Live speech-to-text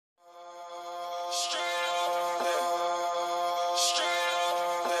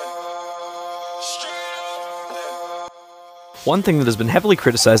One thing that has been heavily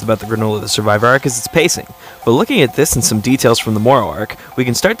criticized about the Granola the Survivor arc is its pacing, but looking at this and some details from the Moro Arc, we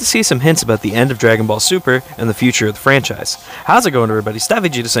can start to see some hints about the end of Dragon Ball Super and the future of the franchise. How's it going, everybody?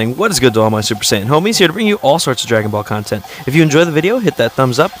 Vegeta saying, what is good to all my Super Saiyan homies, here to bring you all sorts of Dragon Ball content. If you enjoy the video, hit that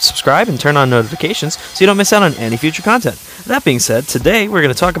thumbs up, subscribe, and turn on notifications so you don't miss out on any future content. That being said, today we're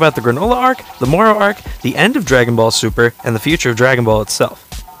going to talk about the Granola Arc, the Moro Arc, the end of Dragon Ball Super, and the future of Dragon Ball itself.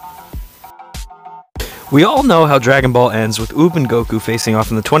 We all know how Dragon Ball ends with Oob and Goku facing off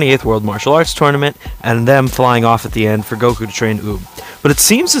in the 28th World Martial Arts Tournament, and them flying off at the end for Goku to train Oob. But it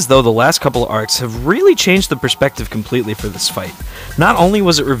seems as though the last couple of arcs have really changed the perspective completely for this fight. Not only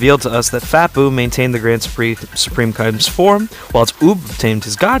was it revealed to us that Fat Boo maintained the Grand Supreme Kai's form, whilst Oob obtained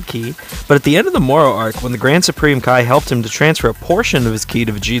his God Ki, but at the end of the Moro Arc, when the Grand Supreme Kai helped him to transfer a portion of his Ki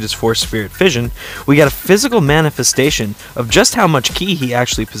to Vegeta's Force Spirit Fission, we got a physical manifestation of just how much Ki he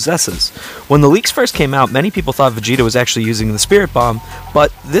actually possesses. When the leaks first came out, many people thought Vegeta was actually using the Spirit Bomb,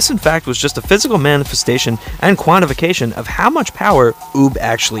 but this in fact was just a physical manifestation and quantification of how much power Oob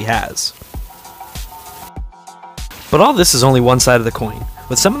actually has. But all this is only one side of the coin.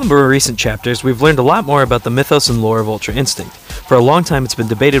 With some of the more recent chapters, we've learned a lot more about the mythos and lore of Ultra Instinct. For a long time it's been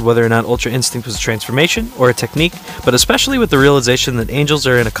debated whether or not Ultra Instinct was a transformation or a technique, but especially with the realization that angels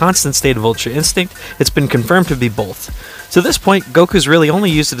are in a constant state of Ultra Instinct, it's been confirmed to be both. To this point, Goku's really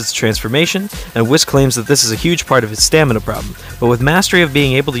only used it as a transformation, and Whis claims that this is a huge part of his stamina problem, but with mastery of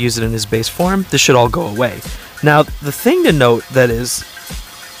being able to use it in his base form, this should all go away. Now, the thing to note that is,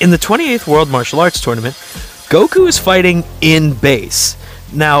 in the 28th World Martial Arts Tournament, Goku is fighting in base.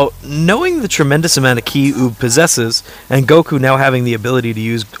 Now, knowing the tremendous amount of Ki Oob possesses, and Goku now having the ability to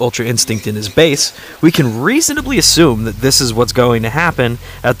use Ultra Instinct in his base, we can reasonably assume that this is what's going to happen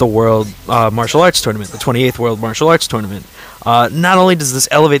at the World Martial Arts Tournament, the 28th World Martial Arts Tournament. Not only does this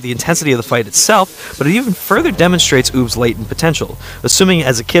elevate the intensity of the fight itself, but it even further demonstrates Oob's latent potential. Assuming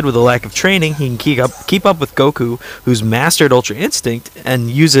as a kid with a lack of training, he can keep up with Goku, who's mastered Ultra Instinct, and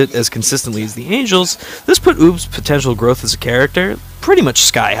use it as consistently as the angels, this put Oob's potential growth as a character pretty much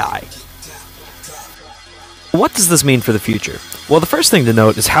sky high. What does this mean for the future? Well, the first thing to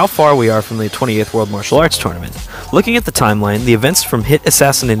note is how far we are from the 28th World Martial Arts Tournament. Looking at the timeline, the events from Hit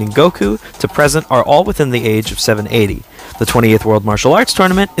assassinating Goku to present are all within the age of 780. The 28th World Martial Arts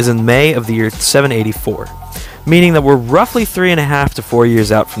Tournament is in May of the year 784, meaning that we're roughly 3.5 to 4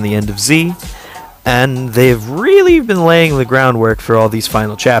 years out from the end of Z, and they've really been laying the groundwork for all these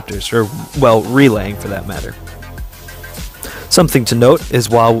final chapters, or, well, relaying for that matter. Something to note is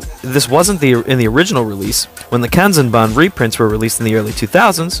while this wasn't in the original release, when the Kanzenban reprints were released in the early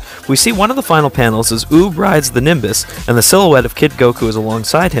 2000s, we see one of the final panels as Oob rides the Nimbus and the silhouette of Kid Goku is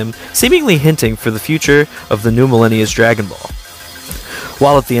alongside him, seemingly hinting for the future of the new millennia's Dragon Ball.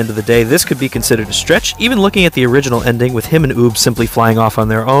 While at the end of the day this could be considered a stretch, even looking at the original ending with him and Oob simply flying off on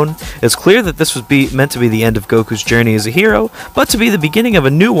their own, it's clear that this was meant to be the end of Goku's journey as a hero, but to be the beginning of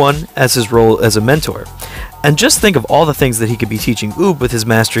a new one as his role as a mentor. And just think of all the things that he could be teaching Oob with his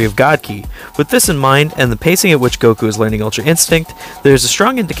mastery of God Ki. With this in mind, and the pacing at which Goku is learning Ultra Instinct, there's a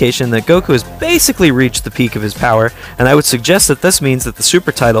strong indication that Goku has basically reached the peak of his power, and I would suggest that this means that the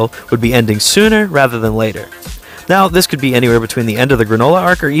Super title would be ending sooner rather than later. Now, this could be anywhere between the end of the Granola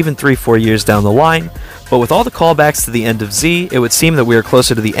arc or even 3-4 years down the line, but with all the callbacks to the end of Z, it would seem that we are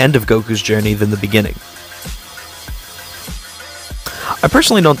closer to the end of Goku's journey than the beginning. I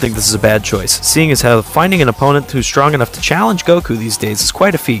personally don't think this is a bad choice, seeing as how finding an opponent who's strong enough to challenge Goku these days is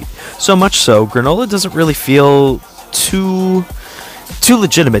quite a feat. So much so, Granola doesn't really feel too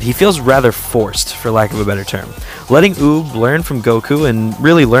legitimate. He feels rather forced, for lack of a better term. Letting Oob learn from Goku and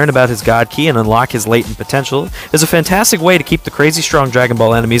really learn about his God Ki and unlock his latent potential is a fantastic way to keep the crazy strong Dragon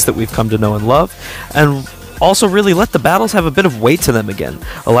Ball enemies that we've come to know and love, and also really let the battles have a bit of weight to them again,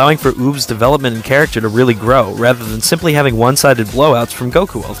 allowing for Oob's development and character to really grow, rather than simply having one-sided blowouts from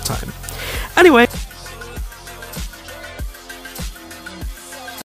Goku all the time. Anyway,